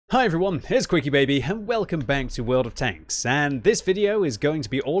Hi everyone, here's QuickyBaby and welcome back to World of Tanks, and this video is going to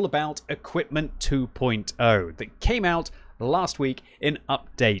be all about Equipment 2.0 that came out last week in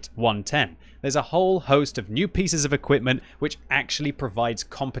Update 110. There's a whole host of new pieces of equipment which actually provides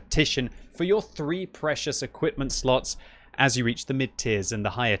competition for your 3 precious equipment slots as you reach the mid-tiers and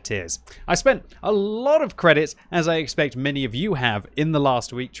the higher tiers. I spent a lot of credits, as I expect many of you have, in the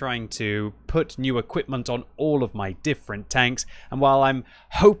last week trying to put new equipment on all of my different tanks, and while I'm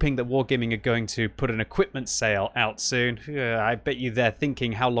hoping that Wargaming are going to put an equipment sale out soon, I bet you they're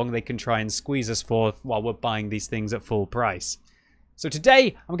thinking how long they can try and squeeze us for while we're buying these things at full price. So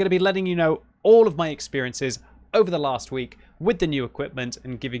today I'm going to be letting you know all of my experiences over the last week with the new equipment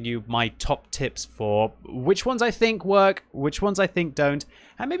and giving you my top tips for which ones I think work, which ones I think don't,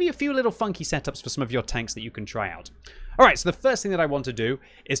 and maybe a few little funky setups for some of your tanks that you can try out. Alright, so the first thing that I want to do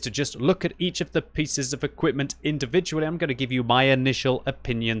is to just look at each of the pieces of equipment individually. I'm going to give you my initial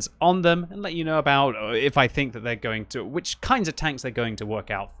opinions on them and let you know about if I think that they're going to, which kinds of tanks they're going to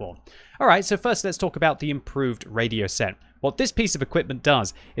work out for. Alright, so first let's talk about the improved radio set. What this piece of equipment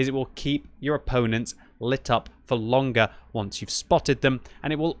does is it will keep your opponents lit up for longer once you've spotted them,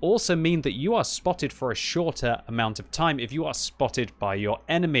 and it will also mean that you are spotted for a shorter amount of time if you are spotted by your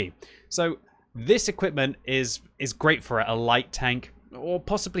enemy. So this equipment is great for a light tank or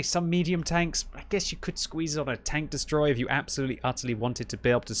possibly some medium tanks. I guess you could squeeze it on a tank destroyer if you absolutely utterly wanted to be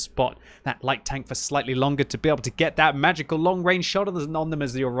able to spot that light tank for slightly longer, to be able to get that magical long range shot on them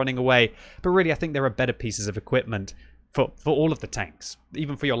as you're running away. But really, I think there are better pieces of equipment for all of the tanks,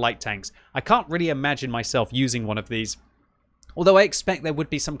 even for your light tanks. I can't really imagine myself using one of these, although I expect there would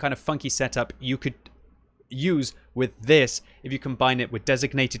be some kind of funky setup you could use with this if you combine it with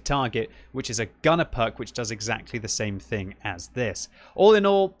Designated Target, which is a gunner perk which does exactly the same thing as this. All in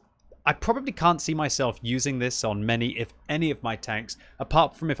all, I probably can't see myself using this on many, if any, of my tanks,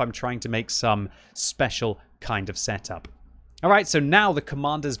 apart from if I'm trying to make some special kind of setup. Alright, so now the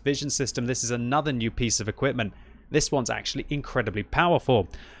Commander's Vision System. This is another new piece of equipment. This one's actually incredibly powerful.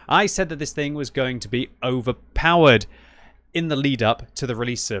 I said that this thing was going to be overpowered in the lead up to the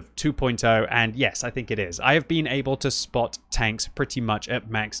release of 2.0, and yes, I think it is. I have been able to spot tanks pretty much at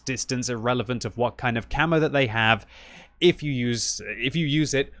max distance, irrelevant of what kind of camo that they have. If you use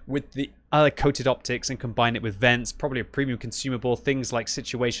it with the other coated optics and combine it with vents, probably a premium consumable, things like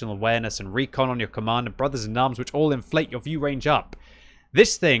situational awareness and recon on your command and brothers in arms, which all inflate your view range up.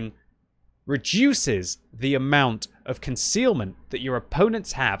 This thing reduces the amount of concealment that your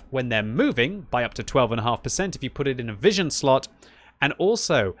opponents have when they're moving by up to 12.5% if you put it in a vision slot, and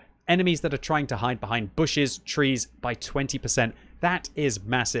also enemies that are trying to hide behind bushes, trees, by 20%. That is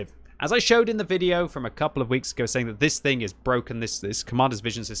massive. As I showed in the video from a couple of weeks ago saying that this thing is broken, this Commander's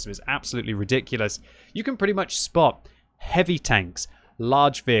Vision System is absolutely ridiculous, you can pretty much spot heavy tanks,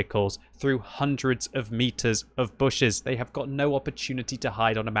 large vehicles through hundreds of meters of bushes. They have got no opportunity to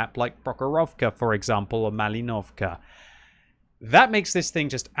hide on a map like Prokhorovka, for example, or Malinovka. That makes this thing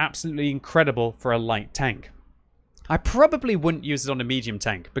just absolutely incredible for a light tank. I probably wouldn't use it on a medium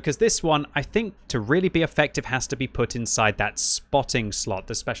tank, because this one, I think, to really be effective, has to be put inside that spotting slot,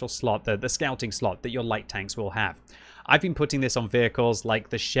 the special slot, the scouting slot that your light tanks will have. I've been putting this on vehicles like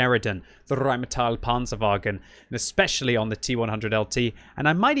the Sheridan, the Rheinmetall Panzerwagen, and especially on the T100 LT, and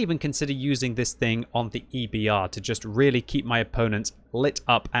I might even consider using this thing on the EBR to just really keep my opponents lit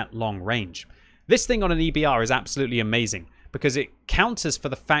up at long range. This thing on an EBR is absolutely amazing, because it counters for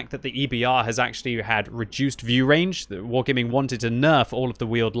the fact that the EBR has actually had reduced view range. Wargaming wanted to nerf all of the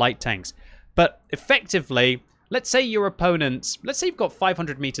wheeled light tanks. But effectively, let's say your opponents, let's say you've got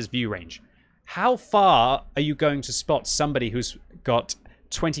 500 meters view range. How far are you going to spot somebody who's got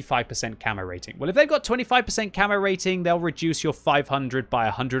 25% camo rating? Well, if they've got 25% camo rating, they'll reduce your 500 by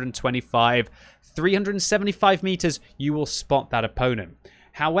 125. 375 meters, you will spot that opponent.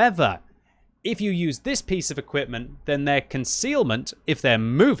 However, if you use this piece of equipment, then their concealment, if they're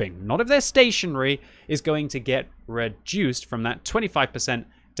moving, not if they're stationary, is going to get reduced from that 25%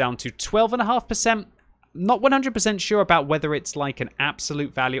 down to 12.5%. Not 100% sure about whether it's like an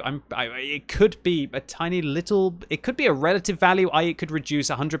absolute value. It could be a tiny little, it could be a relative value. It could reduce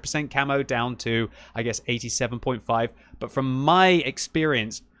 100% camo down to, I guess, 87.5. But from my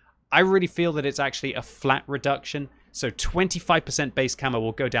experience, I really feel that it's actually a flat reduction. So 25% base camo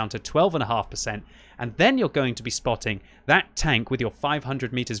will go down to 12.5%, and then you're going to be spotting that tank with your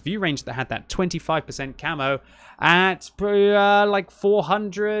 500 meters view range that had that 25% camo at like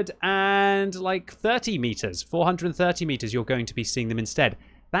 430 meters. 430 meters, you're going to be seeing them instead.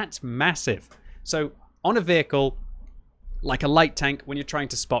 That's massive. So on a vehicle, Like a light tank, when you're trying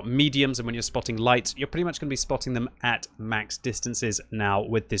to spot mediums and when you're spotting lights, you're pretty much going to be spotting them at max distances now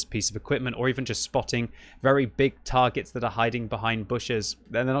with this piece of equipment, or even just spotting very big targets that are hiding behind bushes.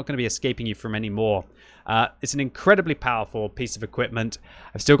 They're not going to be escaping you from any more. It's an incredibly powerful piece of equipment.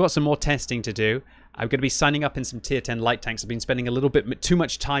 I've still got some more testing to do. I'm going to be signing up in some tier 10 light tanks. I've been spending a little bit too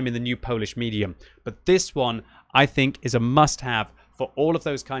much time in the new Polish medium. But this one, I think, is a must-have for all of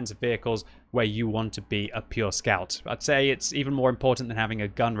those kinds of vehicles where you want to be a pure scout. I'd say it's even more important than having a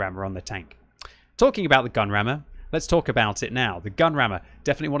gun rammer on the tank. Talking about the gun rammer, let's talk about it now. The gun rammer,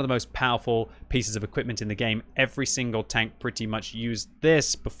 definitely one of the most powerful pieces of equipment in the game. Every single tank pretty much used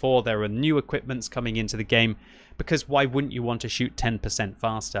this before there were new equipments coming into the game, because why wouldn't you want to shoot 10%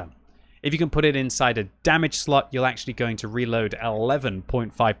 faster? If you can put it inside a damage slot, you're actually going to reload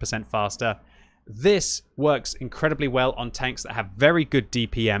 11.5% faster. This works incredibly well on tanks that have very good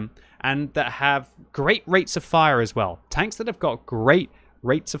DPM and that have great rates of fire as well. Tanks that have got great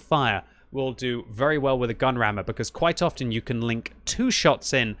rates of fire will do very well with a gun rammer, because quite often you can link 2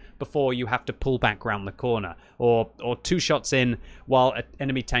 shots in before you have to pull back round the corner, or 2 shots in while an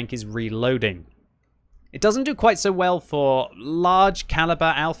enemy tank is reloading. It doesn't do quite so well for large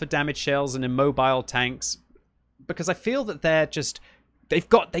caliber alpha damage shells and immobile tanks, because I feel that they're just... They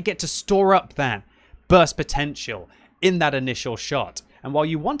get to store up that burst potential in that initial shot. And while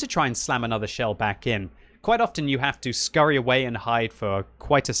you want to try and slam another shell back in, quite often you have to scurry away and hide for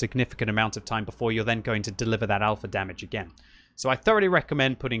quite a significant amount of time before you're then going to deliver that alpha damage again. So I thoroughly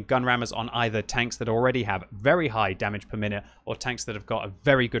recommend putting gun rammers on either tanks that already have very high damage per minute, or tanks that have got a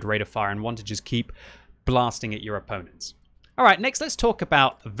very good rate of fire and want to just keep blasting at your opponents. Alright, next let's talk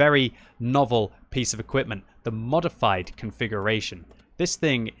about a very novel piece of equipment, the modified configuration. This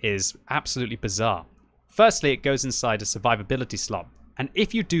thing is absolutely bizarre. Firstly, it goes inside a survivability slot. And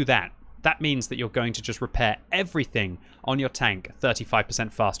if you do that, that means that you're going to just repair everything on your tank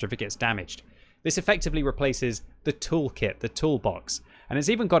 35% faster if it gets damaged. This effectively replaces the toolkit, the toolbox. And it's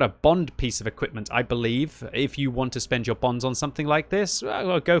even got a bond piece of equipment, I believe. If you want to spend your bonds on something like this,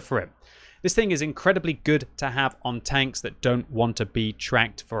 well, go for it. This thing is incredibly good to have on tanks that don't want to be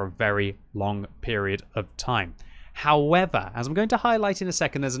tracked for a very long period of time. However, as I'm going to highlight in a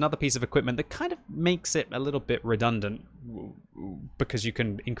second, there's another piece of equipment that kind of makes it a little bit redundant, because you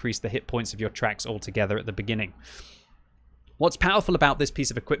can increase the hit points of your tracks altogether at the beginning. What's powerful about this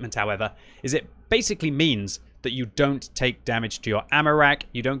piece of equipment, however, is it basically means that you don't take damage to your ammo rack,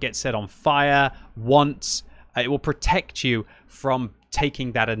 you don't get set on fire once. It will protect you from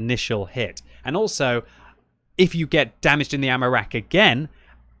taking that initial hit. And also, if you get damaged in the ammo rack again,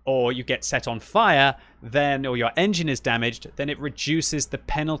 or you get set on fire, then, or your engine is damaged, then it reduces the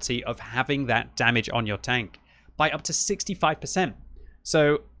penalty of having that damage on your tank by up to 65%.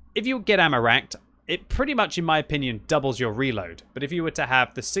 So if you get ammo racked, it pretty much, in my opinion, doubles your reload. But if you were to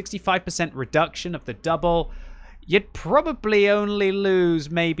have the 65% reduction of the double, you'd probably only lose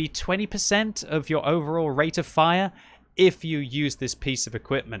maybe 20% of your overall rate of fire if you use this piece of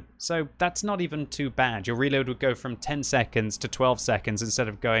equipment. So that's not even too bad. Your reload would go from 10 seconds to 12 seconds instead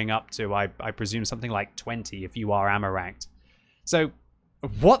of going up to, I presume, something like 20 if you are ammo racked. So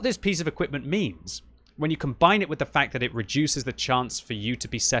what this piece of equipment means, when you combine it with the fact that it reduces the chance for you to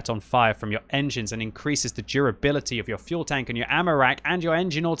be set on fire from your engines and increases the durability of your fuel tank and your ammo rack and your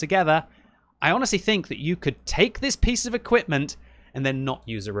engine altogether, I honestly think that you could take this piece of equipment and then not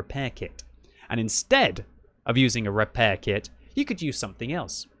use a repair kit. And instead of using a repair kit, you could use something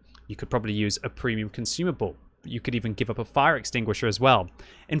else. You could probably use a premium consumable. You could even give up a fire extinguisher as well.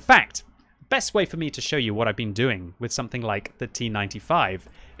 In fact, best way for me to show you what I've been doing with something like the T95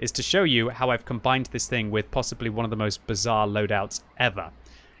 is to show you how I've combined this thing with possibly one of the most bizarre loadouts ever.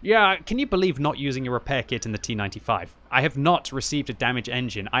 Yeah, can you believe not using a repair kit in the T95? I have not received a damaged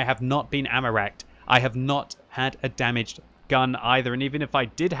engine. I have not been ammo racked. I have not had a damaged gun either, and even if I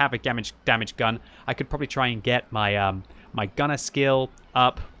did have a damaged gun, I could probably try and get my my gunner skill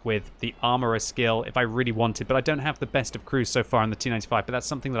up with the armorer skill if I really wanted, but I don't have the best of crews so far on the T95, but that's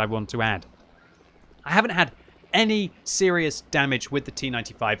something that I want to add. I haven't had any serious damage with the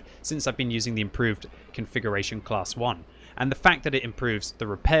T95 since I've been using the improved configuration class 1. And the fact that it improves the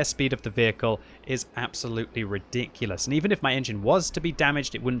repair speed of the vehicle is absolutely ridiculous. And even if my engine was to be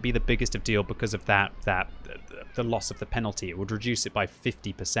damaged, it wouldn't be the biggest of deal because of the loss of the penalty. It would reduce it by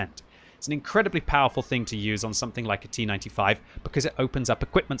 50%. It's an incredibly powerful thing to use on something like a T95 because it opens up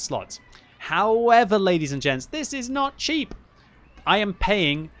equipment slots. However, ladies and gents, this is not cheap. I am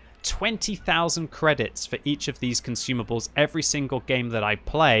paying 20,000 credits for each of these consumables every single game that I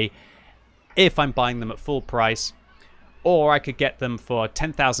play if I'm buying them at full price. Or I could get them for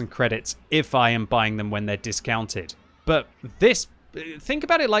 10,000 credits if I am buying them when they're discounted. But this, think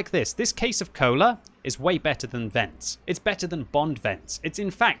about it like this. This case of cola is way better than vents. It's better than bond vents. It's in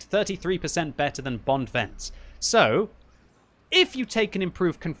fact 33% better than bond vents. So if you take an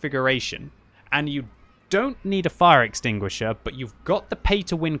improved configuration and you don't need a fire extinguisher, but you've got the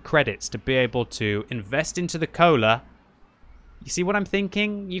pay-to-win credits to be able to invest into the cola, you see what I'm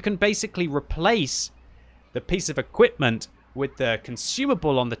thinking? You can basically replace the piece of equipment with the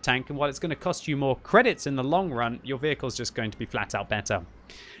consumable on the tank, and while it's going to cost you more credits in the long run, your vehicle's just going to be flat out better.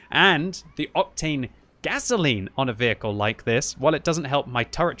 And the octane gasoline on a vehicle like this, while it doesn't help my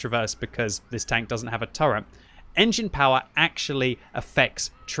turret traverse because this tank doesn't have a turret, engine power actually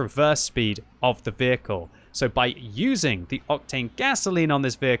affects traverse speed of the vehicle. So by using the octane gasoline on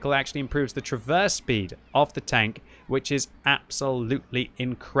this vehicle, it actually improves the traverse speed of the tank, which is absolutely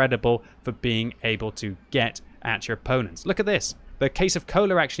incredible for being able to get at your opponents. Look at this. The case of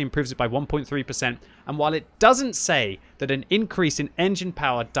cola actually improves it by 1.3%. And while it doesn't say that an increase in engine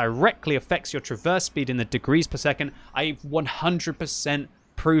power directly affects your traverse speed in the degrees per second, I've 100%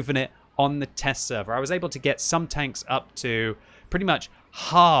 proven it on the test server. I was able to get some tanks up to pretty much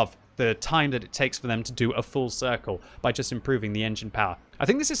halve the time that it takes for them to do a full circle by just improving the engine power. I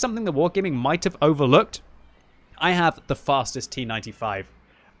think this is something that Wargaming might have overlooked. I have the fastest T95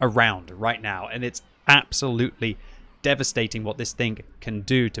 around right now, and it's absolutely devastating what this thing can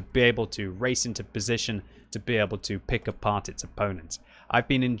do to be able to race into position, to be able to pick apart its opponents. I've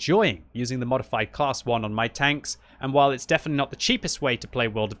been enjoying using the modified class 1 on my tanks, and while it's definitely not the cheapest way to play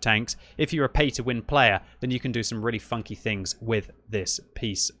World of Tanks, if you're a pay-to-win player, then you can do some really funky things with this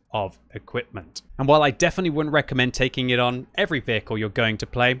piece of equipment. And while I definitely wouldn't recommend taking it on every vehicle you're going to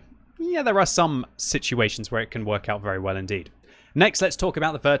play, yeah, there are some situations where it can work out very well indeed. Next, let's talk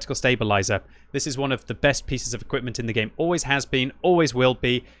about the vertical stabilizer. This is one of the best pieces of equipment in the game. Always has been, always will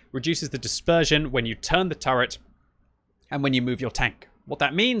be. Reduces the dispersion when you turn the turret and when you move your tank. What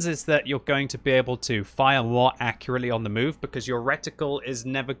that means is that you're going to be able to fire more accurately on the move because your reticle is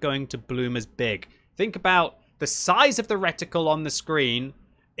never going to bloom as big. Think about the size of the reticle on the screen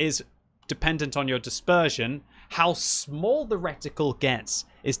is dependent on your dispersion. How small the reticle gets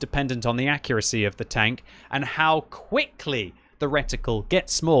is dependent on the accuracy of the tank, and how quickly the reticle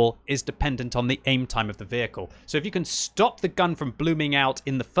gets small is dependent on the aim time of the vehicle. So if you can stop the gun from blooming out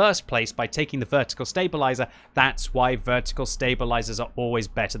in the first place by taking the vertical stabilizer, that's why vertical stabilizers are always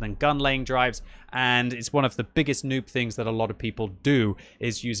better than gun laying drives. And it's one of the biggest noob things that a lot of people do,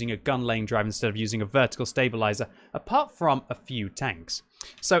 is using a gun laying drive instead of using a vertical stabilizer, apart from a few tanks.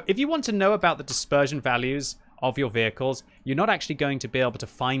 So if you want to know about the dispersion values of your vehicles, you're not actually going to be able to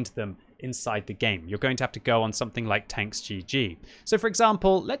find them inside the game. You're going to have to go on something like Tanks GG. So for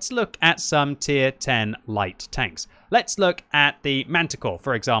example, let's look at some tier 10 light tanks. Let's look at the Manticore,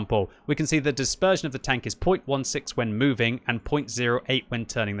 for example. We can see the dispersion of the tank is 0.16 when moving and 0.08 when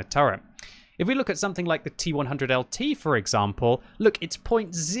turning the turret. If we look at something like the T100LT, for example, look, it's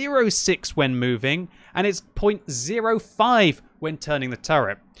 0.06 when moving and it's 0.05 when turning the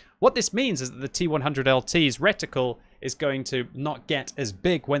turret. What this means is that the T100LT's reticle is going to not get as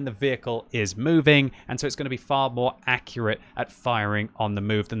big when the vehicle is moving, and so it's going to be far more accurate at firing on the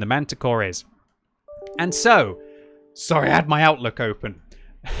move than the Manticore is. And so, sorry, I had my Outlook open.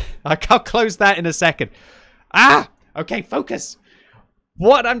 I'll close that in a second. Okay, focus.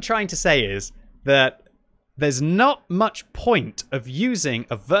 What I'm trying to say is that there's not much point of using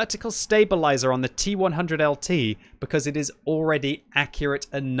a vertical stabilizer on the T100LT because it is already accurate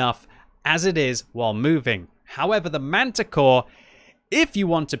enough as it is while moving. However, the Manticore, if you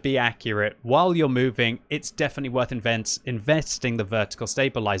want to be accurate while you're moving, it's definitely worth investing the vertical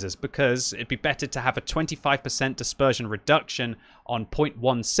stabilizers, because it'd be better to have a 25% dispersion reduction on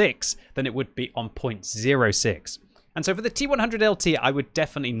 0.16 than it would be on 0.06. And so for the T100LT, I would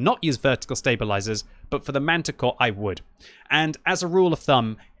definitely not use vertical stabilizers, but for the Manticore, I would. And as a rule of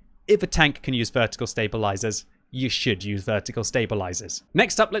thumb, if a tank can use vertical stabilizers, you should use vertical stabilizers.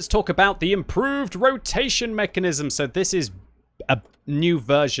 Next up, let's talk about the improved rotation mechanism. So this is a new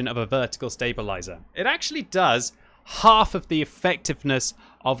version of a vertical stabilizer. It actually does half of the effectiveness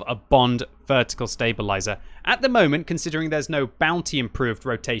of a Bond vertical stabilizer. At the moment, considering there's no bounty improved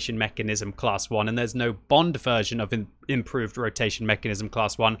rotation mechanism class 1 and there's no Bond version of improved rotation mechanism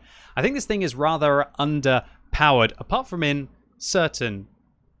class 1, I think this thing is rather underpowered, apart from in certain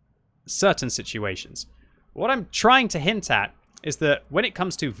situations. What I'm trying to hint at is that when it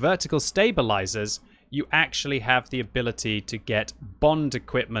comes to vertical stabilizers, you actually have the ability to get bond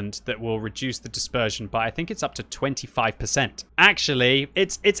equipment that will reduce the dispersion by, I think it's up to 25%. Actually,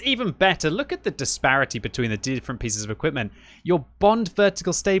 it's even better. Look at the disparity between the different pieces of equipment. Your bond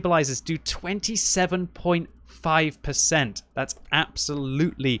vertical stabilizers do 27.5%. That's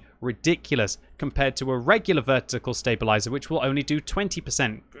absolutely ridiculous compared to a regular vertical stabilizer, which will only do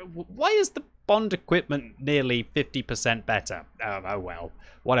 20%. Why is the bond equipment nearly 50% better? Oh well,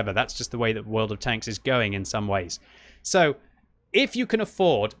 whatever. That's just the way that World of Tanks is going in some ways. So if you can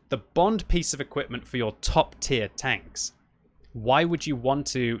afford the bond piece of equipment for your top tier tanks, why would you want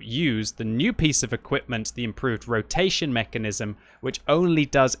to use the new piece of equipment, the improved rotation mechanism, which only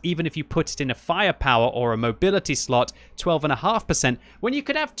does, even if you put it in a firepower or a mobility slot, 12.5%, when you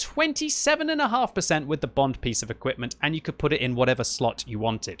could have 27.5% with the bond piece of equipment, and you could put it in whatever slot you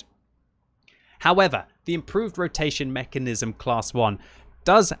wanted. However, the improved rotation mechanism class 1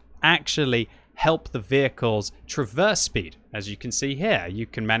 does actually help the vehicle's traverse speed. As you can see here, you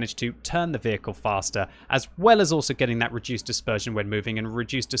can manage to turn the vehicle faster, as well as also getting that reduced dispersion when moving and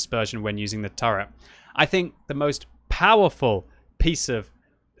reduced dispersion when using the turret. I think the most powerful tanks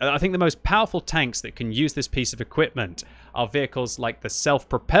that can use this piece of equipment are vehicles like the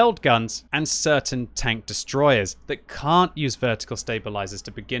self-propelled guns and certain tank destroyers that can't use vertical stabilizers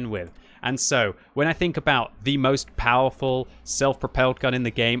to begin with. And so when I think about the most powerful self-propelled gun in the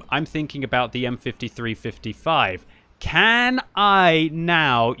game, I'm thinking about the M5355. Can I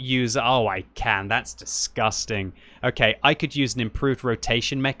now use... Oh, I can. That's disgusting. Okay, I could use an improved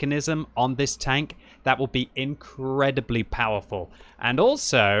rotation mechanism on this tank. That will be incredibly powerful. And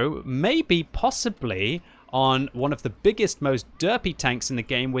also, maybe, possibly, on one of the biggest, most derpy tanks in the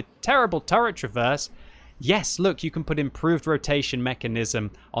game with terrible turret traverse. Yes, look, you can put improved rotation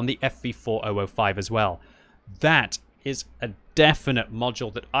mechanism on the FV4005 as well. That is a definite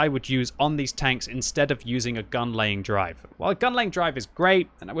module that I would use on these tanks instead of using a gun laying drive. Well, a gun laying drive is great,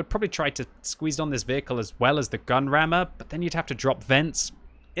 and I would probably try to squeeze on this vehicle as well as the gun rammer, but then you'd have to drop vents.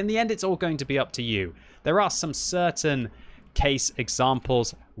 In the end, it's all going to be up to you. There are some certain case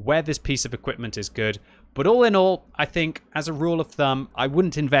examples where this piece of equipment is good, but all in all, I think, as a rule of thumb, I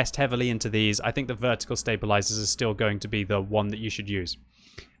wouldn't invest heavily into these. I think the vertical stabilizers are still going to be the one that you should use.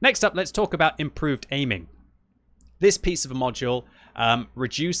 Next up, let's talk about improved aiming. This piece of a module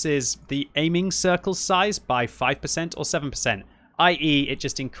reduces the aiming circle size by 5% or 7%, i.e. it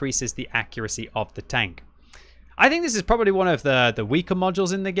just increases the accuracy of the tank. I think this is probably one of the weaker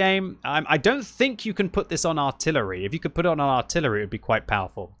modules in the game. I don't think you can put this on artillery. If you could put it on artillery, it would be quite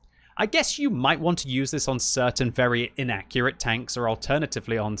powerful. I guess you might want to use this on certain very inaccurate tanks, or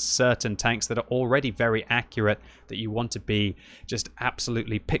alternatively on certain tanks that are already very accurate that you want to be just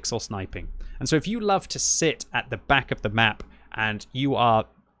absolutely pixel sniping. And so if you love to sit at the back of the map and you are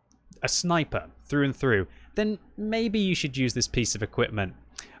a sniper through and through, then maybe you should use this piece of equipment.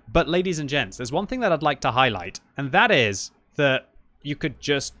 But ladies and gents, there's one thing that I'd like to highlight, and that is that you could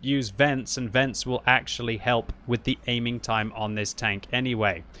just use vents, and vents will actually help with the aiming time on this tank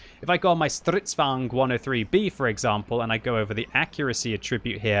anyway. If I go on my Stridsvagn 103B, for example, and I go over the accuracy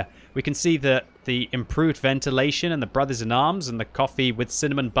attribute here, we can see that the improved ventilation and the Brothers in Arms and the coffee with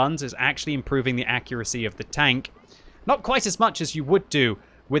cinnamon buns is actually improving the accuracy of the tank. Not quite as much as you would do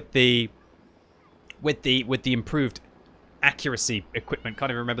with the improved accuracy equipment. Can't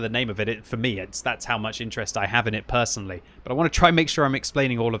even remember the name of it. For me, that's how much interest I have in it personally. But I want to try and make sure I'm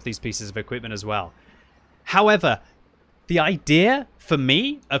explaining all of these pieces of equipment as well. However, the idea for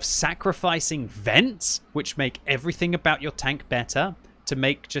me of sacrificing vents, which make everything about your tank better, to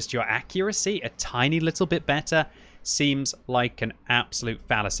make just your accuracy a tiny little bit better, seems like an absolute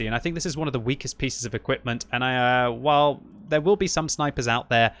fallacy. And I think this is one of the weakest pieces of equipment. And while there will be some snipers out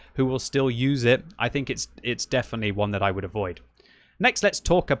there who will still use it, I think it's definitely one that I would avoid. Next, let's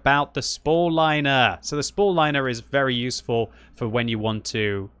talk about the spore liner. So the spore liner is very useful for when you want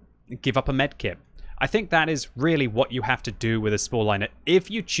to give up a med kit. I think that is really what you have to do with a spore liner.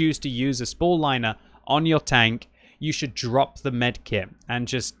 If you choose to use a spore liner on your tank, you should drop the med kit and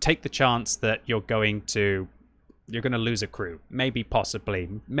just take the chance that you're going to lose a crew. Maybe, possibly.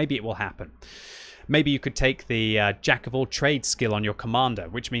 Maybe it will happen. Maybe you could take the Jack of all trades skill on your commander,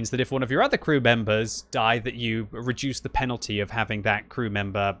 which means that if one of your other crew members die, that you reduce the penalty of having that crew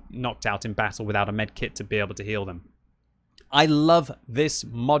member knocked out in battle without a med kit to be able to heal them. I love this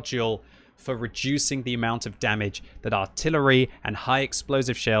module for reducing the amount of damage that artillery and high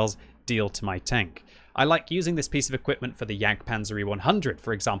explosive shells deal to my tank. I like using this piece of equipment for the Jagdpanzerei 100,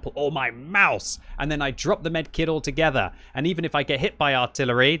 for example, or my mouse, and then I drop the med kit altogether. And even if I get hit by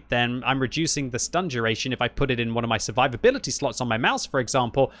artillery, then I'm reducing the stun duration if I put it in one of my survivability slots on my mouse, for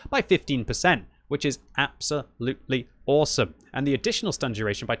example, by 15%, which is absolutely awesome. And the additional stun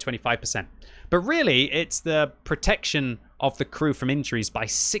duration by 25%. But really, it's the protection of the crew from injuries by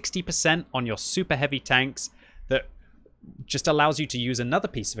 60% on your super heavy tanks that just allows you to use another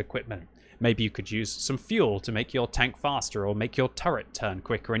piece of equipment. Maybe you could use some fuel to make your tank faster, or make your turret turn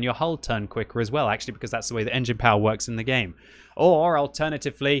quicker and your hull turn quicker as well, actually, because that's the way the engine power works in the game. Or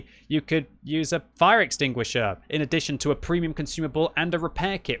alternatively, you could use a fire extinguisher in addition to a premium consumable and a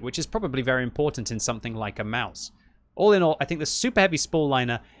repair kit, which is probably very important in something like a mouse. All in all, I think the super heavy spool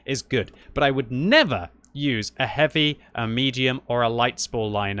liner is good, but I would never use a heavy, a medium, or a light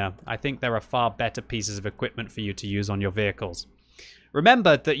spool liner. I think there are far better pieces of equipment for you to use on your vehicles.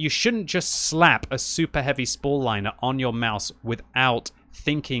 Remember that you shouldn't just slap a super heavy spool liner on your mouse without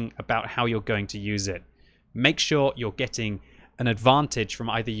thinking about how you're going to use it. Make sure you're getting an advantage from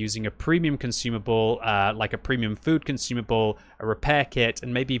either using a premium consumable, like a premium food consumable, a repair kit,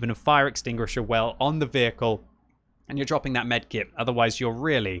 and maybe even a fire extinguisher well on the vehicle, and you're dropping that med kit. Otherwise, you're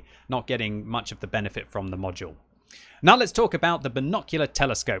really not getting much of the benefit from the module. Now let's talk about the binocular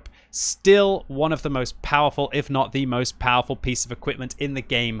telescope. Still one of the most powerful, if not the most powerful piece of equipment in the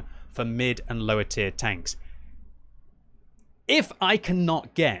game for mid and lower tier tanks. If I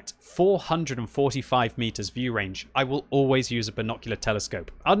cannot get 445 meters view range, I will always use a binocular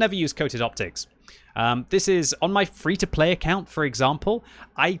telescope. I'll never use coated optics. This is on my free-to-play account, for example.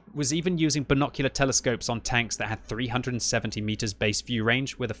 I was even using binocular telescopes on tanks that had 370 meters base view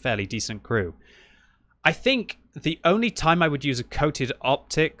range with a fairly decent crew. I think the only time I would use a coated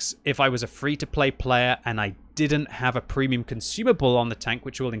optics if I was a free-to-play player and I didn't have a premium consumable on the tank,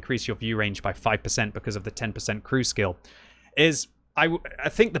 which will increase your view range by 5% because of the 10% crew skill, is I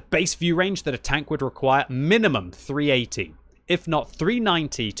think the base view range that a tank would require minimum 380, if not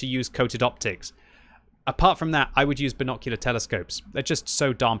 390 to use coated optics. Apart from that, I would use binocular telescopes. They're just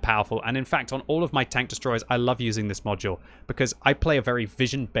so darn powerful. And in fact, on all of my tank destroyers, I love using this module because I play a very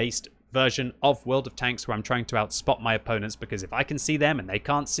vision-based version of World of Tanks where I'm trying to outspot my opponents, because if I can see them and they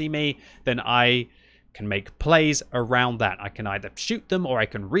can't see me, then I can make plays around that. I can either shoot them or I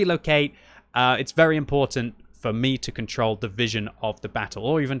can relocate. It's very important for me to control the vision of the battle,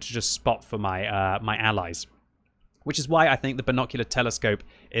 or even to just spot for my my allies. Which is why I think the binocular telescope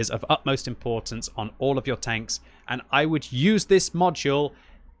is of utmost importance on all of your tanks, and I would use this module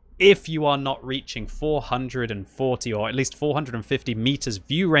if you are not reaching 440 or at least 450 meters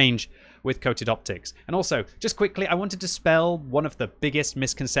view range with coated optics. And also, just quickly, I want to dispel one of the biggest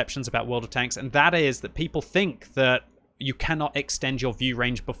misconceptions about World of Tanks, and that is that people think that you cannot extend your view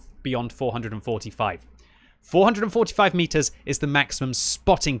range beyond 445. 445 meters is the maximum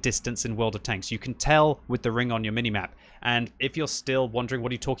spotting distance in World of Tanks. You can tell with the ring on your minimap. And if you're still wondering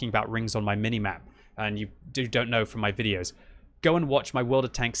what are you talking about rings on my minimap, and you don't know from my videos, go and watch my World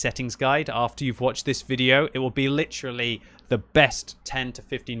of Tanks settings guide after you've watched this video. It will be literally the best 10 to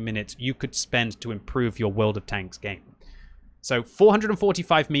 15 minutes you could spend to improve your World of Tanks game. So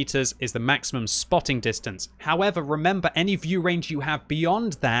 445 meters is the maximum spotting distance. However, remember, any view range you have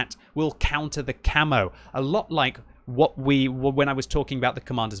beyond that will counter the camo. A lot like when I was talking about the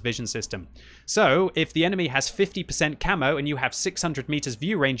commander's vision system. So if the enemy has 50% camo and you have 600 meters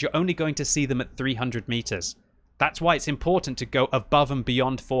view range, you're only going to see them at 300 meters. That's why it's important to go above and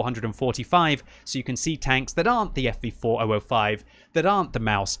beyond 445 so you can see tanks that aren't the FV4005, that aren't the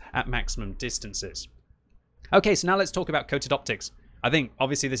mouse at maximum distances. Okay, so now let's talk about coated optics. I think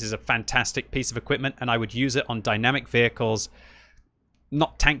obviously this is a fantastic piece of equipment and I would use it on dynamic vehicles,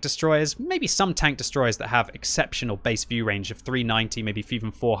 not tank destroyers, maybe some tank destroyers that have exceptional base view range of 390, maybe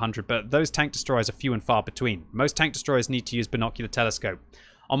even 400, but those tank destroyers are few and far between. Most tank destroyers need to use binocular telescope.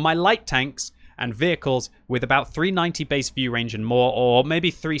 On my light tanks and vehicles with about 390 base view range and more, or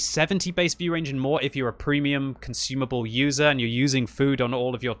maybe 370 base view range and more if you're a premium consumable user and you're using food on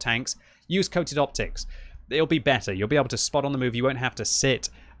all of your tanks, use coated optics. It'll be better. You'll be able to spot on the move. You won't have to sit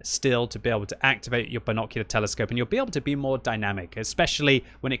still to be able to activate your binocular telescope, and you'll be able to be more dynamic, especially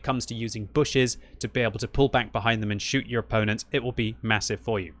when it comes to using bushes to be able to pull back behind them and shoot your opponents. It will be massive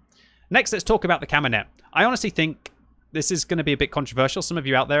for you. Next, let's talk about the camo net. I honestly think this is going to be a bit controversial. Some of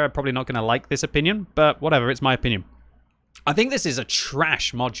you out there are probably not going to like this opinion, but whatever, it's my opinion. I think this is a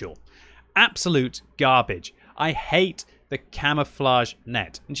trash module. Absolute garbage. I hate the camouflage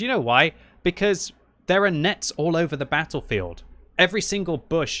net. And do you know why? Because there are nets all over the battlefield. Every single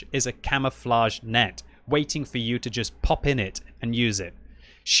bush is a camouflage net, waiting for you to just pop in it and use it.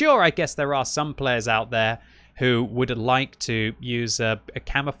 Sure, I guess there are some players out there who would like to use a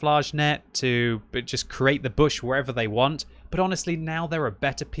camouflage net to just create the bush wherever they want, but honestly, now there are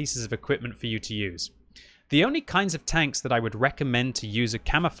better pieces of equipment for you to use. The only kinds of tanks that I would recommend to use a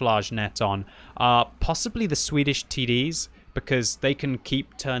camouflage net on are possibly the Swedish TDs, because they can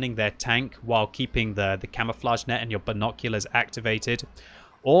keep turning their tank while keeping the camouflage net and your binoculars activated.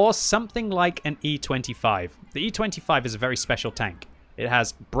 Or something like an E25. The E25 is a very special tank. It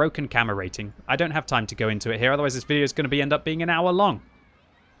has broken camo rating. I don't have time to go into it here, otherwise this video is going to end up being an hour long.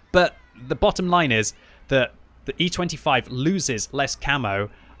 But the bottom line is that the E25 loses less camo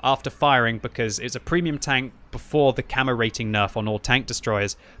after firing because it's a premium tank before the camo rating nerf on all tank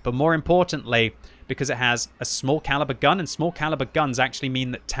destroyers, but more importantly because it has a small caliber gun, and small caliber guns actually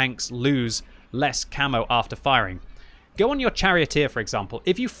mean that tanks lose less camo after firing. Go on your Charioteer, for example.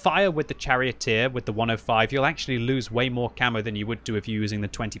 If you fire with the Charioteer with the 105, you'll actually lose way more camo than you would do if you're using the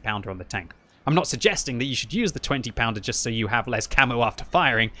 20-pounder on the tank. I'm not suggesting that you should use the 20-pounder just so you have less camo after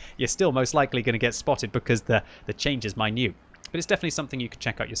firing. You're still most likely going to get spotted because the change is minute. But it's definitely something you could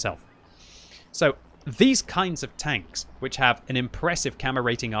check out yourself. So these kinds of tanks, which have an impressive camo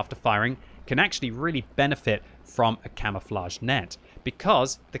rating after firing, can actually really benefit from a camouflage net,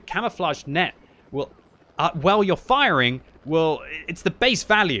 because the camouflage net will, while you're firing, it's the base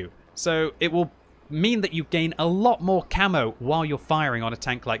value. So it will mean that you gain a lot more camo while you're firing on a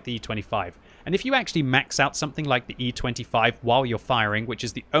tank like the E25. And if you actually max out something like the E25 while you're firing, which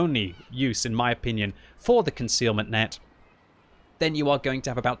is the only use, in my opinion, for the concealment net, then you are going to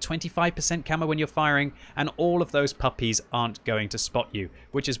have about 25% camo when you're firing, and all of those puppies aren't going to spot you,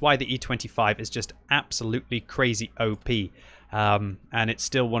 which is why the E25 is just absolutely crazy OP. And it's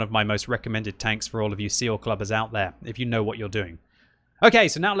still one of my most recommended tanks for all of you SEAL clubbers out there, if you know what you're doing. Okay,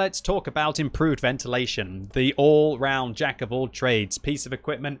 so now let's talk about improved ventilation, the all-round jack-of-all-trades piece of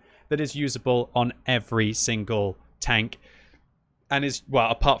equipment that is usable on every single tank, and is, well,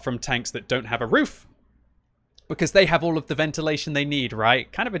 apart from tanks that don't have a roof, because they have all of the ventilation they need,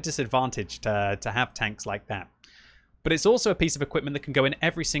 right? Kind of a disadvantage to have tanks like that. But it's also a piece of equipment that can go in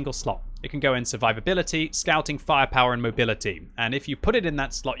every single slot. It can go in survivability, scouting, firepower, and mobility. And if you put it in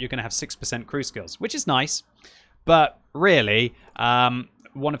that slot, you're going to have 6% crew skills, which is nice. But really,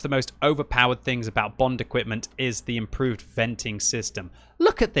 one of the most overpowered things about Bond equipment is the improved venting system.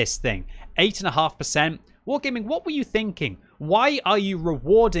 Look at this thing, 8.5%. Wargaming, what were you thinking? Why are you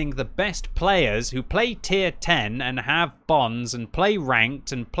rewarding the best players who play tier 10 and have bonds and play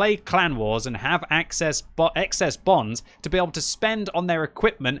ranked and play clan wars and have excess bonds to be able to spend on their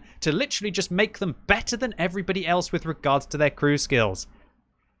equipment to literally just make them better than everybody else with regards to their crew skills?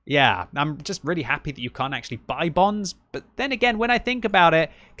 Yeah, I'm just really happy that you can't actually buy bonds. But then again, when I think about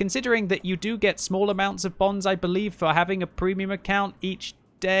it, considering that you do get small amounts of bonds, I believe, for having a premium account each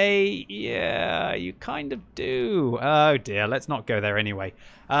day, yeah, you kind of do. Oh dear, let's not go there anyway.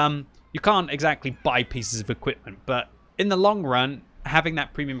 You can't exactly buy pieces of equipment, but in the long run, having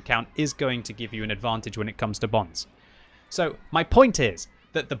that premium account is going to give you an advantage when it comes to bonds. So my point is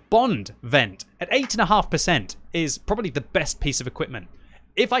that the bond vent at 8.5% is probably the best piece of equipment.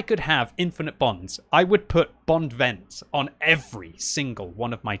 If I could have infinite bonds, I would put bond vents on every single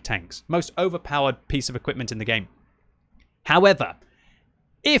one of my tanks. Most overpowered piece of equipment in the game. However,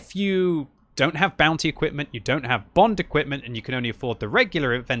 if you don't have bounty equipment, you don't have bond equipment, and you can only afford the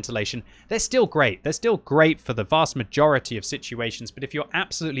regular ventilation, they're still great. They're still great for the vast majority of situations, but if you're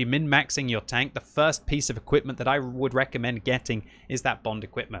absolutely min-maxing your tank, the first piece of equipment that I would recommend getting is that bond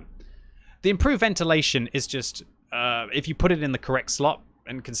equipment. The improved ventilation is just, if you put it in the correct slot,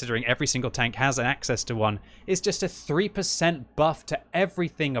 and considering every single tank has access to one, is just a 3% buff to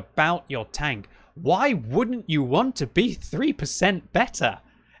everything about your tank. Why wouldn't you want to be 3% better?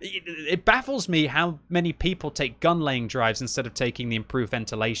 It baffles me how many people take gun laying drives instead of taking the improved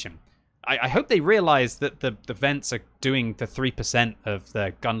ventilation. I hope they realize that the vents are doing the 3% of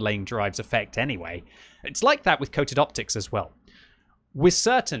the gun laying drives effect anyway. It's like that with coated optics as well. With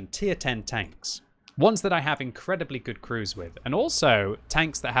certain tier 10 tanks, ones that I have incredibly good crews with, and also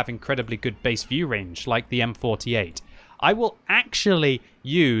tanks that have incredibly good base view range, like the M48, I will actually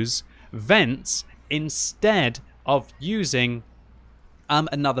use vents instead of using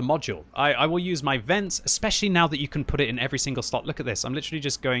another module. I will use my vents, especially now that you can put it in every single slot. Look at this. I'm literally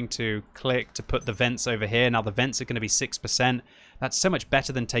just going to click to put the vents over here. Now the vents are going to be 6%. That's so much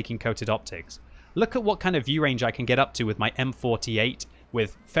better than taking coated optics. Look at what kind of view range I can get up to with my M48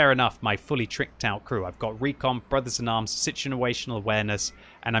 with, fair enough, my fully tricked out crew. I've got recon, brothers in arms, situational awareness,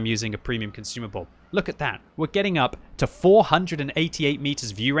 and I'm using a premium consumable. Look at that. We're getting up to 488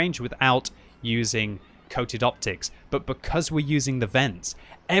 meters view range without using coated optics, but because we're using the vents,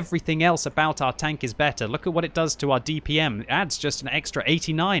 everything else about our tank is better. Look at what it does to our DPM. It adds just an extra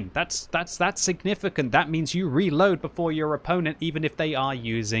 89. That's significant. That means you reload before your opponent, even if they are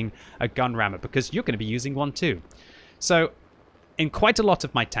using a gun rammer, because you're going to be using one too. So in quite a lot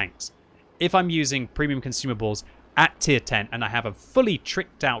of my tanks, if I'm using premium consumables at tier 10 and I have a fully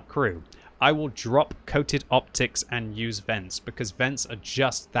tricked out crew, I will drop coated optics and use vents, because vents are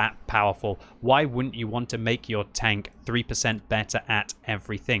just that powerful. Why wouldn't you want to make your tank 3% better at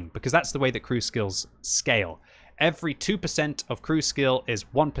everything? Because that's the way that crew skills scale. Every 2% of crew skill is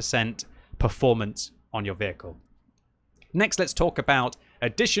 1% performance on your vehicle. Next, let's talk about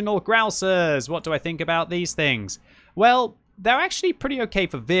additional grousers. What do I think about these things? Well, they're actually pretty okay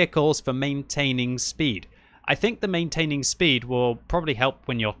for vehicles for maintaining speed. I think the maintaining speed will probably help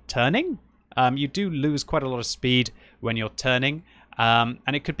when you're turning. You do lose quite a lot of speed when you're turning, and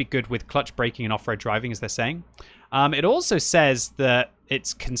it could be good with clutch braking and off-road driving, as they're saying. It also says that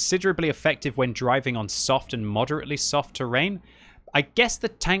it's considerably effective when driving on soft and moderately soft terrain. I guess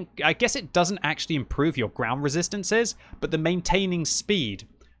it doesn't actually improve your ground resistances, but the maintaining speed,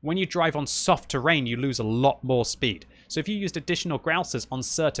 when you drive on soft terrain, you lose a lot more speed. So if you used additional grousers on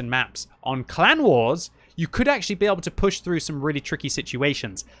certain maps on Clan Wars, you could actually be able to push through some really tricky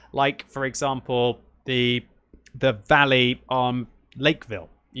situations. Like, for example, the valley on Lakeville.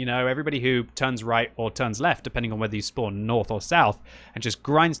 You know, everybody who turns right or turns left, depending on whether you spawn north or south, and just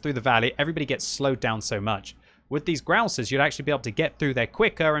grinds through the valley, everybody gets slowed down so much. With these grousers, you'd actually be able to get through there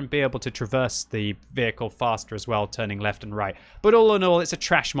quicker and be able to traverse the vehicle faster as well, turning left and right. But all in all, it's a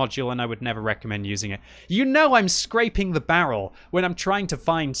trash module and I would never recommend using it. You know I'm scraping the barrel when I'm trying to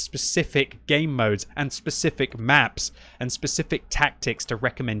find specific game modes and specific maps and specific tactics to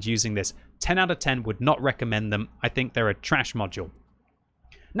recommend using this. 10 out of 10 would not recommend them. I think they're a trash module.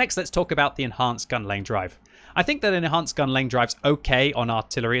 Next, let's talk about the enhanced gun lane drive. I think that an enhanced gun lane drive's okay on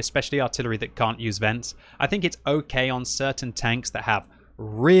artillery, especially artillery that can't use vents. I think it's okay on certain tanks that have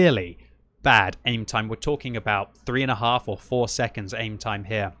really bad aim time. We're talking about 3.5 or 4 seconds aim time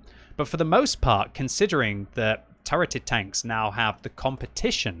here. But for the most part, considering that turreted tanks now have the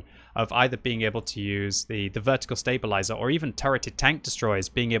competition of either being able to use the vertical stabilizer or even turreted tank destroyers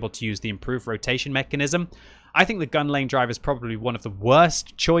being able to use the improved rotation mechanism, I think the gun lane drive is probably one of the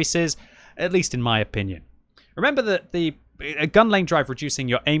worst choices, at least in my opinion. Remember that a gun lane drive reducing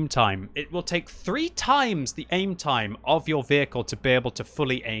your aim time, it will take 3 times the aim time of your vehicle to be able to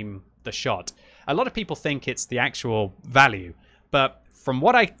fully aim the shot. A lot of people think it's the actual value, but from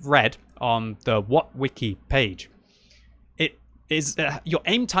what I read on the What Wiki page, it is your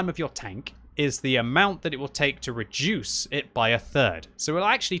aim time of your tank is the amount that it will take to reduce it by 1/3. So it'll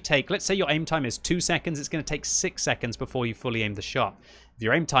actually take, let's say your aim time is 2 seconds, it's going to take 6 seconds before you fully aim the shot. If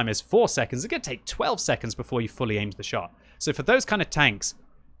your aim time is 4 seconds, it's going to take 12 seconds before you fully aim the shot. So for those kind of tanks,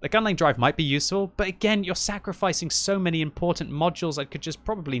 the gun lane drive might be useful, but again, you're sacrificing so many important modules, I could just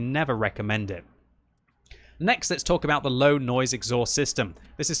probably never recommend it. Next, let's talk about the low noise exhaust system.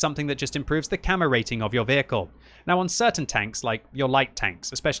 This is something that just improves the camera rating of your vehicle. Now on certain tanks, like your light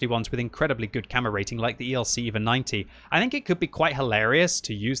tanks, especially ones with incredibly good camera rating like the ELC EVA 90, I think it could be quite hilarious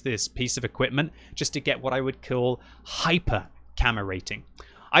to use this piece of equipment just to get what I would call hyper camera rating.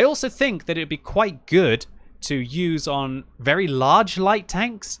 I also think that it would be quite good to use on very large light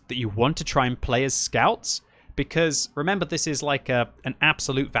tanks that you want to try and play as scouts, because remember, this is like an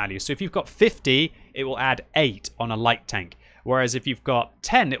absolute value. So if you've got 50, it will add 8 on a light tank, whereas if you've got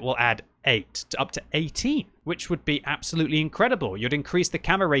 10, it will add 8 to up to 18, which would be absolutely incredible. You'd increase the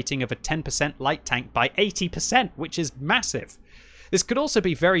camera rating of a 10% light tank by 80%, which is massive. This could also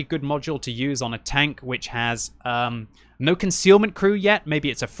be a very good module to use on a tank which has no concealment crew yet. Maybe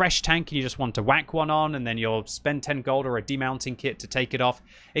it's a fresh tank and you just want to whack one on and then you'll spend 10 gold or a demounting kit to take it off.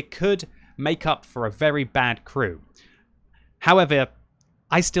 It could make up for a very bad crew. However,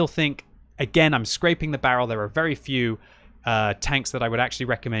 I still think, again, I'm scraping the barrel. There are very few tanks that I would actually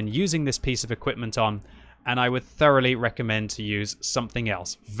recommend using this piece of equipment on, and I would thoroughly recommend to use something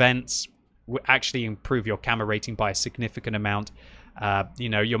else. Vents will actually improve your camera rating by a significant amount. You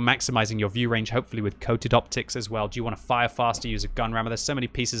know, you're maximizing your view range, hopefully with coated optics as well. Do you want to fire faster, use a gun rammer? There's so many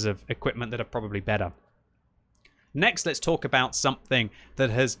pieces of equipment that are probably better. Next, let's talk about something that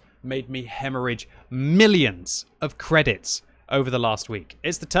has made me hemorrhage millions of credits over the last week.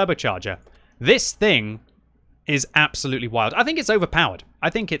 It's the turbocharger. This thing is absolutely wild. I think it's overpowered. I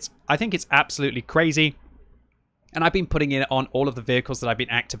think it's absolutely crazy. And I've been putting it on all of the vehicles that I've been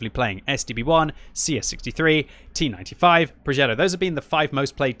actively playing. SDB1, CS63, T95, Progetto. Those have been the 5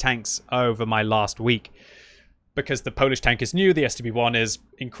 most played tanks over my last week. Because the Polish tank is new, the SDB1 is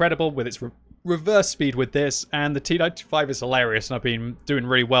incredible with its reverse speed with this, and the T95 is hilarious, and I've been doing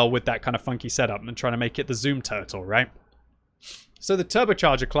really well with that kind of funky setup and trying to make it the zoom turtle, right? So the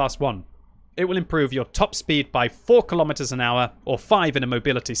turbocharger class 1, it will improve your top speed by 4 kilometers an hour or 5 in a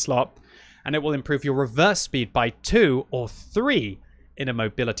mobility slot, and it will improve your reverse speed by 2 or 3 in a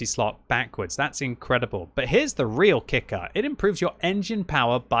mobility slot backwards. That's incredible. But here's the real kicker. It improves your engine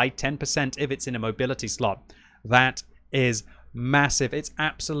power by 10% if it's in a mobility slot. That is massive. It's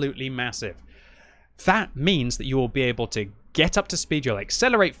absolutely massive. That means that you will be able to get up to speed, you'll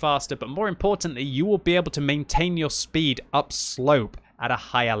accelerate faster, but more importantly, you will be able to maintain your speed upslope at a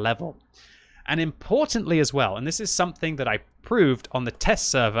higher level. And importantly as well, and this is something that I proved on the test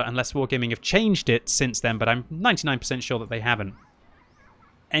server, unless Wargaming have changed it since then, but I'm 99% sure that they haven't.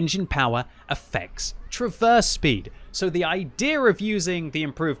 Engine power affects traverse speed. So the idea of using the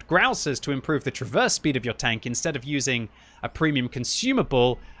improved grousers to improve the traverse speed of your tank instead of using a premium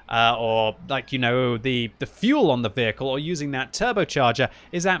consumable or like, you know, the fuel on the vehicle or using that turbocharger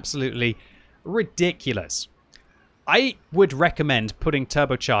is absolutely ridiculous. I would recommend putting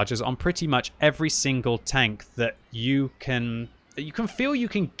turbochargers on pretty much every single tank that you can feel you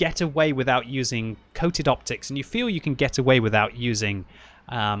can get away without using coated optics, and you feel you can get away without using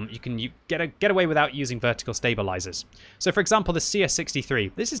get away without using vertical stabilizers. So for example, the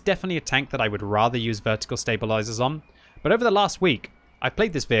CS63, this is definitely a tank that I would rather use vertical stabilizers on. But over the last week, I've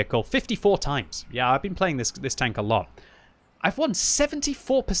played this vehicle 54 times. Yeah, I've been playing this tank a lot. I've won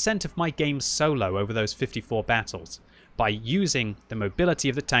 74% of my games solo over those 54 battles by using the mobility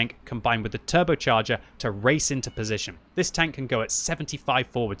of the tank combined with the turbocharger to race into position. This tank can go at 75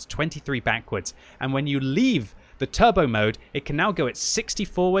 forwards, 23 backwards, and when you leave the turbo mode, it can now go at 60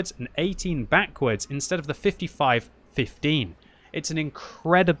 forwards and 18 backwards instead of the 55-15. It's an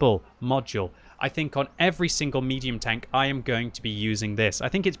incredible module. I think on every single medium tank, I am going to be using this. I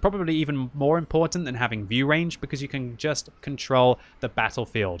think it's probably even more important than having view range because you can just control the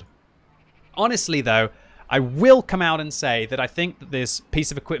battlefield. Honestly, though, I will come out and say that I think that this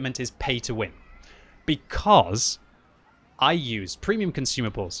piece of equipment is pay to win because I use premium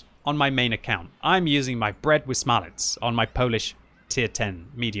consumables on my main account. I'm using my bread with smallets on my Polish tier 10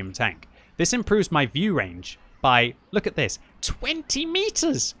 medium tank. This improves my view range by, look at this, 20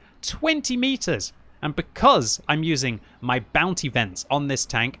 meters. 20 meters. And because I'm using my bounty vents on this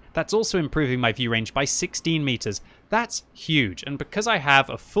tank, that's also improving my view range by 16 meters. That's huge. And because I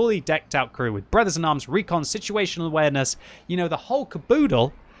have a fully decked out crew with Brothers in Arms, recon, situational awareness, you know, the whole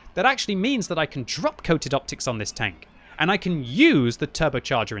caboodle, that actually means that I can drop coated optics on this tank. And I can use the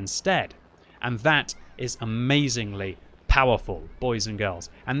turbocharger instead. And that is amazingly powerful, boys and girls.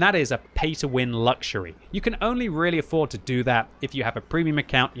 And that is a pay-to-win luxury. You can only really afford to do that if you have a premium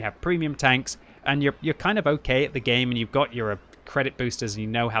account, you have premium tanks, and you're kind of okay at the game, and you've got your credit boosters, and you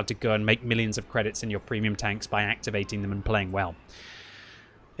know how to go and make millions of credits in your premium tanks by activating them and playing well.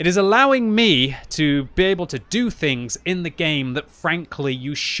 It is allowing me to be able to do things in the game that, frankly,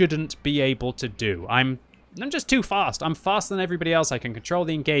 you shouldn't be able to do. I'm just too fast. I'm faster than everybody else. I can control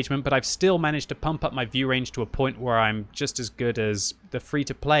the engagement, but I've still managed to pump up my view range to a point where I'm just as good as the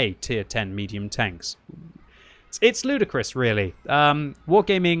free-to-play tier 10 medium tanks. It's ludicrous, really.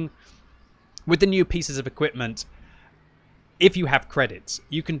 Wargaming, with the new pieces of equipment, if you have credits,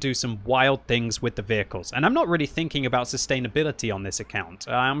 you can do some wild things with the vehicles. And I'm not really thinking about sustainability on this account.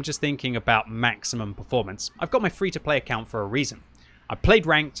 I'm just thinking about maximum performance. I've got my free-to-play account for a reason. I played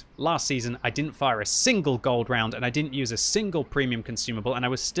ranked last season, I didn't fire a single gold round, and I didn't use a single premium consumable, and I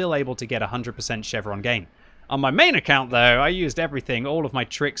was still able to get 100% chevron gain. On my main account, though, I used everything, all of my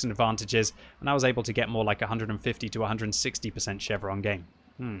tricks and advantages, and I was able to get more like 150 to 160% chevron gain.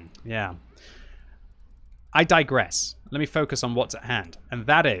 Yeah. I digress. Let me focus on what's at hand, and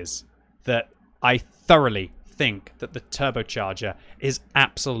that is that I thoroughly think that the turbocharger is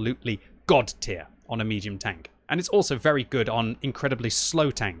absolutely god tier on a medium tank. And it's also very good on incredibly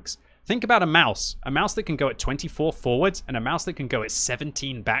slow tanks. Think about a mouse that can go at 24 forwards and a mouse that can go at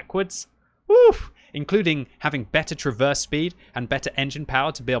 17 backwards. Woo! Including having better traverse speed and better engine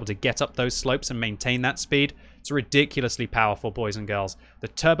power to be able to get up those slopes and maintain that speed. It's ridiculously powerful, boys and girls. The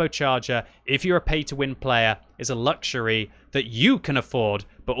turbocharger, if you're a pay-to-win player, is a luxury that you can afford,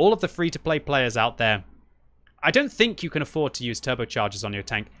 but all of the free-to-play players out there, I don't think you can afford to use turbochargers on your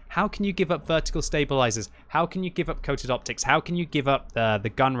tank. How can you give up vertical stabilizers? How can you give up coated optics? How can you give up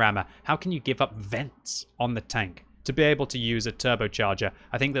the gun rammer? How can you give up vents on the tank to be able to use a turbocharger?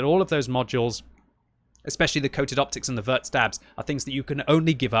 I think that all of those modules, especially the coated optics and the vert stabs, are things that you can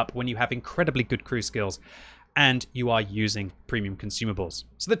only give up when you have incredibly good crew skills and you are using premium consumables.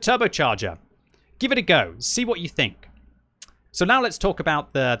 So the turbocharger, give it a go. See what you think. So now let's talk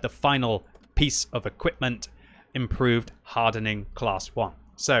about the final piece of equipment, improved hardening class 1.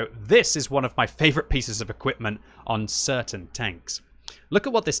 So this is one of my favorite pieces of equipment on certain tanks. Look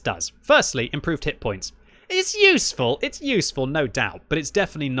at what this does. Firstly, improved hit points. It's useful, no doubt, but it's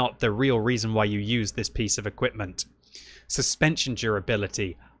definitely not the real reason why you use this piece of equipment. Suspension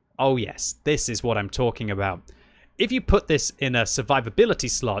durability. Oh yes, this is what I'm talking about. If you put this in a survivability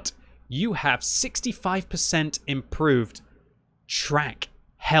slot, you have 65% improved track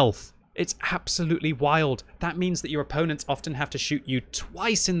health. It's absolutely wild. That means that your opponents often have to shoot you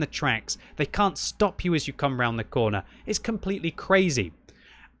twice in the tracks. They can't stop you as you come around the corner. It's completely crazy.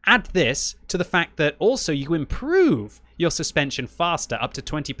 Add this to the fact that also you improve your suspension faster, up to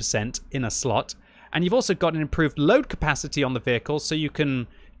 20% in a slot. And you've also got an improved load capacity on the vehicle, so you can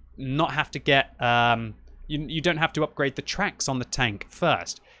not have to get... you don't have to upgrade the tracks on the tank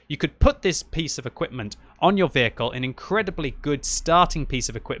first. You could put this piece of equipment on your vehicle, an incredibly good starting piece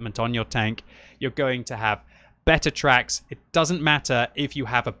of equipment on your tank. You're going to have better tracks. It doesn't matter if you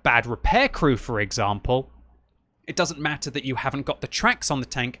have a bad repair crew, for example. It doesn't matter that you haven't got the tracks on the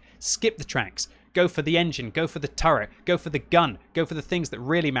tank. Skip the tracks. Go for the engine, go for the turret, go for the gun, go for the things that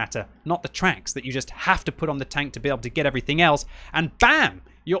really matter, not the tracks that you just have to put on the tank to be able to get everything else, and bam,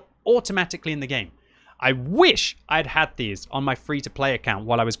 you're automatically in the game. I wish I'd had these on my free-to-play account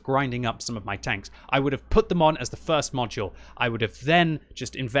while I was grinding up some of my tanks. I would have put them on as the first module. I would have then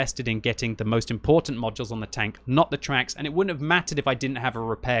just invested in getting the most important modules on the tank, not the tracks, and it wouldn't have mattered if I didn't have a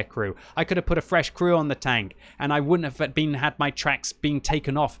repair crew. I could have put a fresh crew on the tank, and I wouldn't have had my tracks being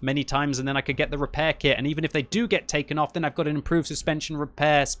taken off many times, and then I could get the repair kit, and even if they do get taken off, then I've got an improved suspension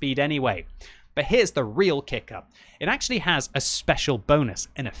repair speed anyway. But here's the real kicker. It actually has a special bonus,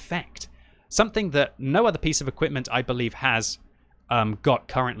 an effect. Something that no other piece of equipment, I believe, has got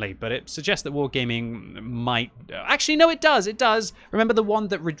currently, but it suggests that Wargaming might... Actually, no, it does. It does. Remember the one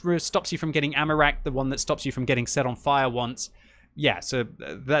that stops you from getting ammo rack, the one that stops you from getting set on fire once? Yeah, so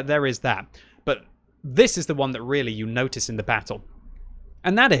there is that. But this is the one that really you notice in the battle.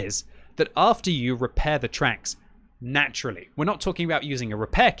 And that is that after you repair the tracks naturally, we're not talking about using a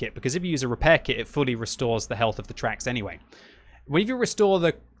repair kit, because if you use a repair kit, it fully restores the health of the tracks anyway. When you restore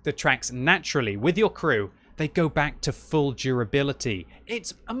the tracks naturally with your crew, they go back to full durability.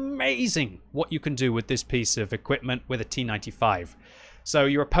 It's amazing what you can do with this piece of equipment with a T95. So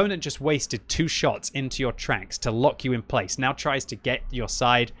your opponent just wasted 2 shots into your tracks to lock you in place. Now tries to get your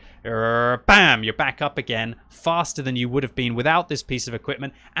side. Bam! You're back up again, faster than you would have been without this piece of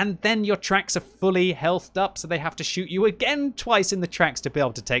equipment. And then your tracks are fully healthed up, so they have to shoot you again twice in the tracks to be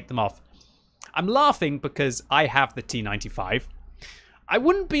able to take them off. I'm laughing because I have the T95. I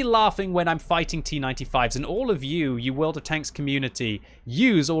wouldn't be laughing when I'm fighting T95s, and all of you World of Tanks community,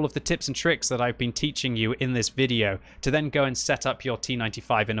 use all of the tips and tricks that I've been teaching you in this video to then go and set up your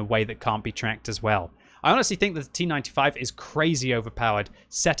T95 in a way that can't be tracked as well. I honestly think that the T95 is crazy overpowered,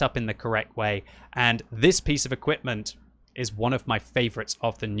 set up in the correct way, and this piece of equipment is one of my favorites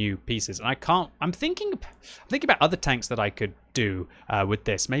of the new pieces. And I'm thinking about other tanks that I could do with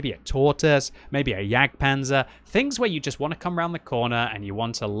this. Maybe a Tortoise, maybe a Jagdpanzer, things where you just want to come around the corner and you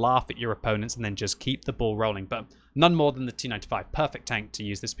want to laugh at your opponents and then just keep the ball rolling. But none more than the T95. Perfect tank to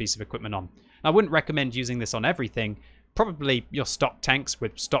use this piece of equipment on. I wouldn't recommend using this on everything. Probably your stock tanks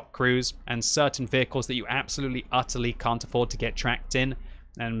with stock crews and certain vehicles that you absolutely, utterly can't afford to get tracked in.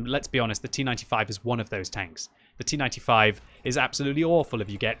 And let's be honest, the T95 is one of those tanks. The T95 is absolutely awful if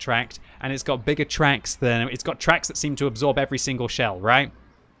you get tracked, and it's got bigger tracks than... It's got tracks that seem to absorb every single shell, right?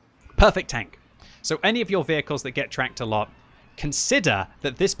 Perfect tank. So any of your vehicles that get tracked a lot, consider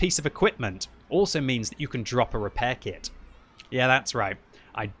that this piece of equipment also means that you can drop a repair kit. Yeah, that's right.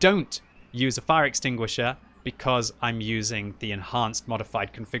 I don't use a fire extinguisher because I'm using the enhanced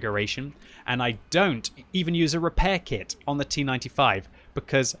modified configuration, and I don't even use a repair kit on the T95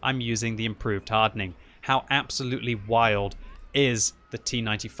 because I'm using the improved hardening. How absolutely wild is the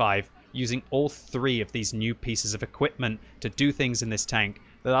T95 using all 3 of these new pieces of equipment to do things in this tank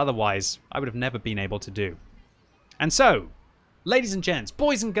that otherwise I would have never been able to do. And so, ladies and gents,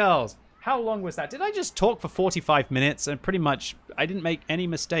 boys and girls, how long was that? Did I just talk for 45 minutes and pretty much I didn't make any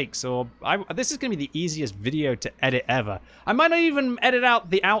mistakes? Or this is going to be the easiest video to edit ever. I might not even edit out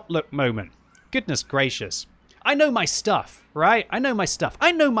the outlook moment. Goodness gracious. I know my stuff, right? I know my stuff.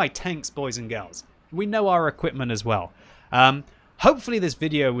 I know my tanks, boys and girls. We know our equipment as well. Hopefully this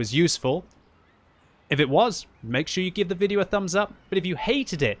video was useful. If it was, make sure you give the video a thumbs up. But if you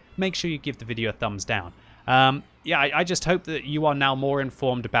hated it, make sure you give the video a thumbs down. Yeah, I just hope that you are now more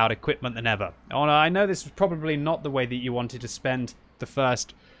informed about equipment than ever. I know this was probably not the way that you wanted to spend the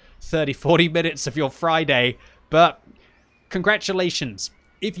first 30-40 minutes of your Friday, but congratulations.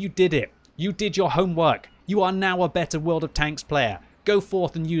 If you did it, You did your homework. You are now a better World of Tanks player. Go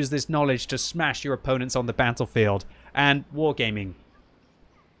forth and use this knowledge to smash your opponents on the battlefield. And wargaming.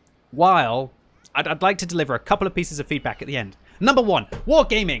 While I'd like to deliver a couple of pieces of feedback at the end. Number 1,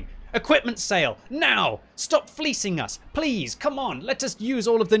 wargaming. Equipment sale, now! Stop fleecing us, please, come on, let us use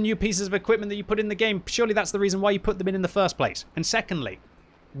all of the new pieces of equipment that you put in the game. Surely that's the reason why you put them in the first place. And secondly,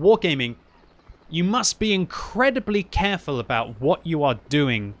 wargaming, you must be incredibly careful about what you are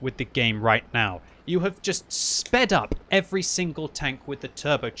doing with the game right now. You have just sped up every single tank with the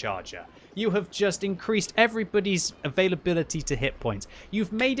turbocharger. You have just increased everybody's availability to hit points.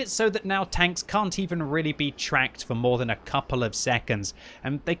 You've made it so that now tanks can't even really be tracked for more than a couple of seconds.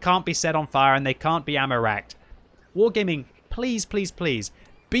 And they can't be set on fire and they can't be ammo racked. Wargaming, please, please, please,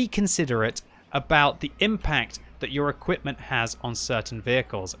 be considerate about the impact that your equipment has on certain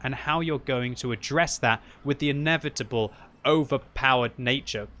vehicles and how you're going to address that with the inevitable overpowered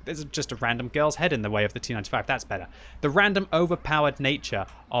nature. There's just a random girl's head in the way of the T95. That's better. The random overpowered nature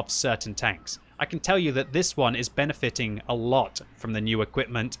of certain tanks. I can tell you that this one is benefiting a lot from the new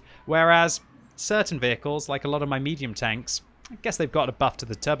equipment, whereas certain vehicles, like a lot of my medium tanks, I guess they've got a buff to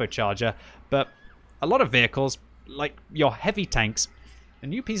the turbocharger, but a lot of vehicles, like your heavy tanks, the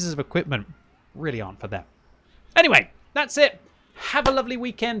new pieces of equipment really aren't for them. Anyway, that's it. Have a lovely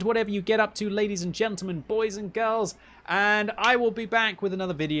weekend, whatever you get up to, ladies and gentlemen, boys and girls. And I will be back with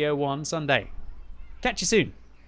another video on Sunday. Catch you soon.